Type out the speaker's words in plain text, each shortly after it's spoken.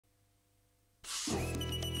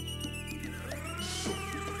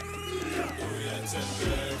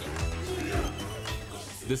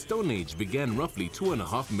The Stone Age began roughly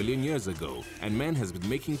 2.5 million years ago, and man has been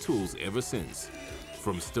making tools ever since.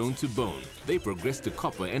 From stone to bone, they progressed to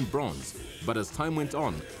copper and bronze. But as time went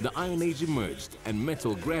on, the Iron Age emerged and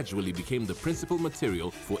metal gradually became the principal material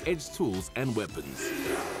for edge tools and weapons.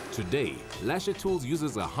 Today, Lasher Tools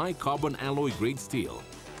uses a high carbon alloy grade steel.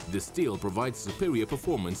 The steel provides superior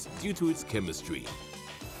performance due to its chemistry.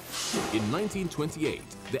 In 1928,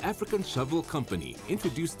 the African Shovel Company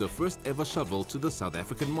introduced the first ever shovel to the South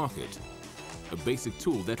African market. A basic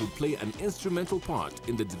tool that will play an instrumental part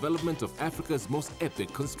in the development of Africa's most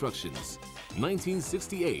epic constructions.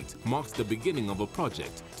 1968 marks the beginning of a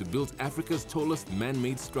project to build Africa's tallest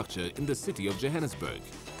man-made structure in the city of Johannesburg.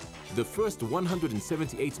 The first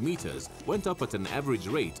 178 meters went up at an average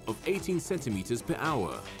rate of 18 centimeters per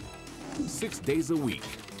hour. 6 days a week,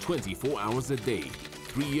 24 hours a day,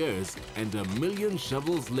 3 years and 1 million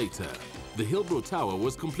shovels later, the Hillbrow Tower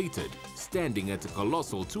was completed, standing at a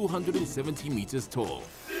colossal 270 meters tall.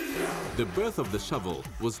 The birth of the shovel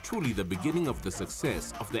was truly the beginning of the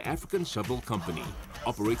success of the African Shovel Company,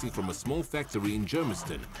 operating from a small factory in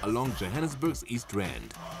Germiston along Johannesburg's East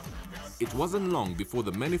Rand. It wasn't long before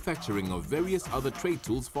the manufacturing of various other trade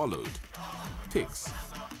tools followed. Picks,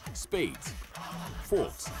 spades,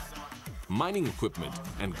 forks, mining equipment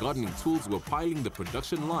and gardening tools were piling the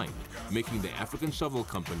production line, making the African Shovel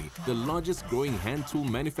Company the largest growing hand tool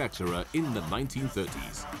manufacturer in the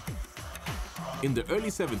 1930s. In the early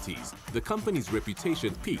 70s, the company's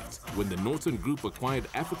reputation peaked when the Norton Group acquired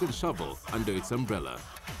African Shovel under its umbrella.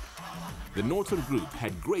 The Norton Group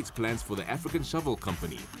had great plans for the African Shovel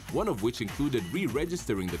Company, one of which included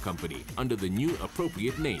re-registering the company under the new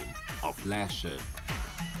appropriate name of Lasher.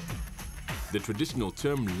 The traditional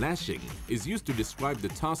term lashing is used to describe the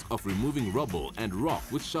task of removing rubble and rock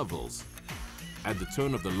with shovels. At the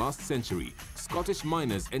turn of the last century, Scottish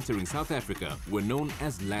miners entering South Africa were known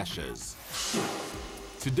as lashers.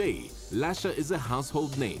 Today, Lasher is a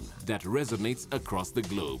household name that resonates across the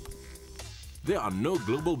globe. There are no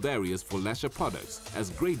global barriers for Lasher products, as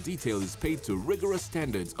great detail is paid to rigorous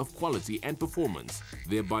standards of quality and performance,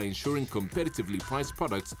 thereby ensuring competitively priced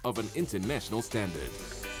products of an international standard.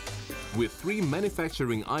 With 3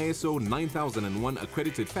 manufacturing ISO 9001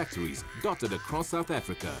 accredited factories dotted across South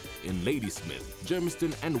Africa in Ladysmith,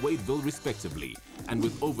 Germiston and Wadeville respectively, and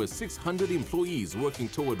with over 600 employees working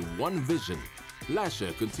toward one vision,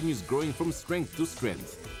 Lasher continues growing from strength to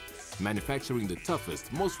strength, manufacturing the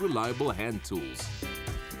toughest, most reliable hand tools.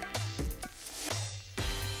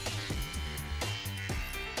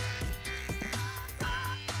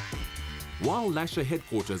 While Lasher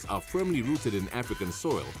headquarters are firmly rooted in African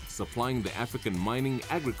soil, supplying the African mining,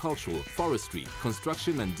 agricultural, forestry,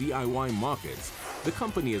 construction and DIY markets, the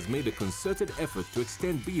company has made a concerted effort to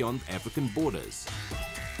extend beyond African borders.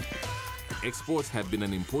 Exports have been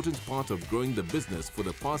an important part of growing the business for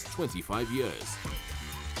the past 25 years.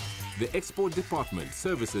 The export department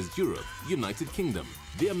services Europe, United Kingdom,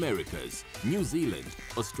 the Americas, New Zealand,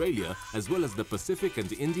 Australia, as well as the Pacific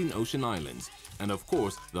and Indian Ocean Islands, and of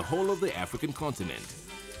course, the whole of the African continent.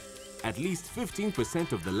 At least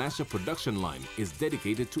 15% of the Lasher production line is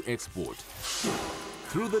dedicated to export.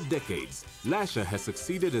 Through the decades, Lasher has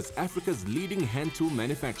succeeded as Africa's leading hand tool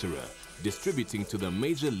manufacturer, distributing to the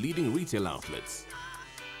major leading retail outlets.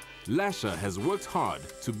 Lasher has worked hard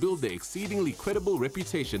to build the exceedingly credible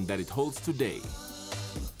reputation that it holds today.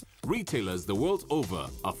 Retailers the world over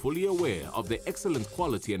are fully aware of the excellent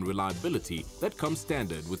quality and reliability that comes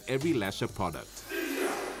standard with every Lasher product.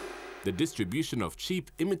 The distribution of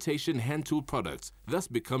cheap imitation hand tool products thus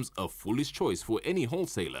becomes a foolish choice for any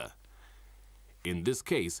wholesaler. In this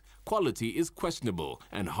case, quality is questionable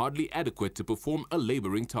and hardly adequate to perform a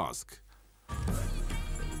laboring task.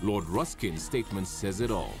 Lord Ruskin's statement says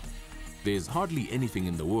it all. There is hardly anything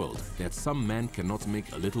in the world that some man cannot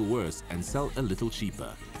make a little worse and sell a little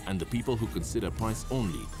cheaper, and the people who consider price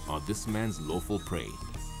only are this man's lawful prey.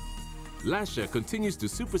 Lasher continues to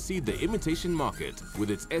supersede the imitation market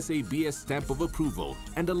with its SABS stamp of approval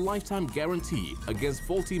and a lifetime guarantee against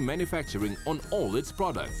faulty manufacturing on all its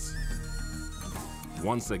products.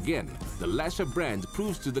 Once again, the Lasher brand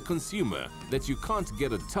proves to the consumer that you can't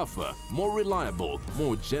get a tougher, more reliable,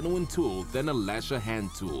 more genuine tool than a Lasher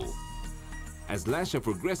hand tool. As Lasher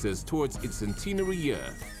progresses towards its centenary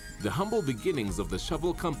year, the humble beginnings of the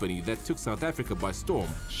shovel company that took South Africa by storm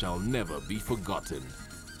shall never be forgotten.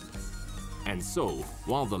 And so,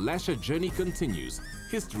 while the Lasher journey continues,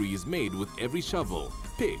 history is made with every shovel,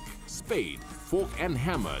 pick, spade, fork and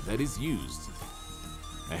hammer that is used.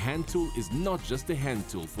 A hand tool is not just a hand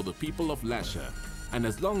tool for the people of Lasher, and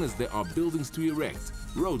as long as there are buildings to erect,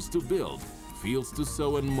 roads to build, fields to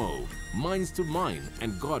sow and mow, mines to mine,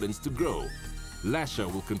 and gardens to grow, Lasher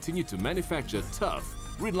will continue to manufacture tough,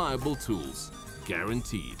 reliable tools,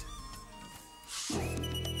 guaranteed.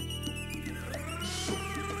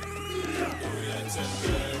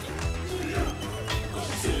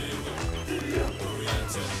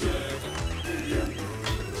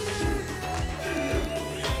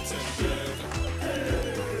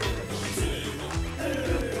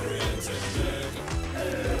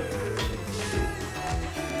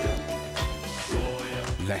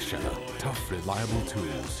 Lasher, tough, reliable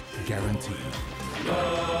tools, guaranteed.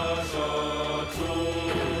 Lasher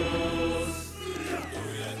tools.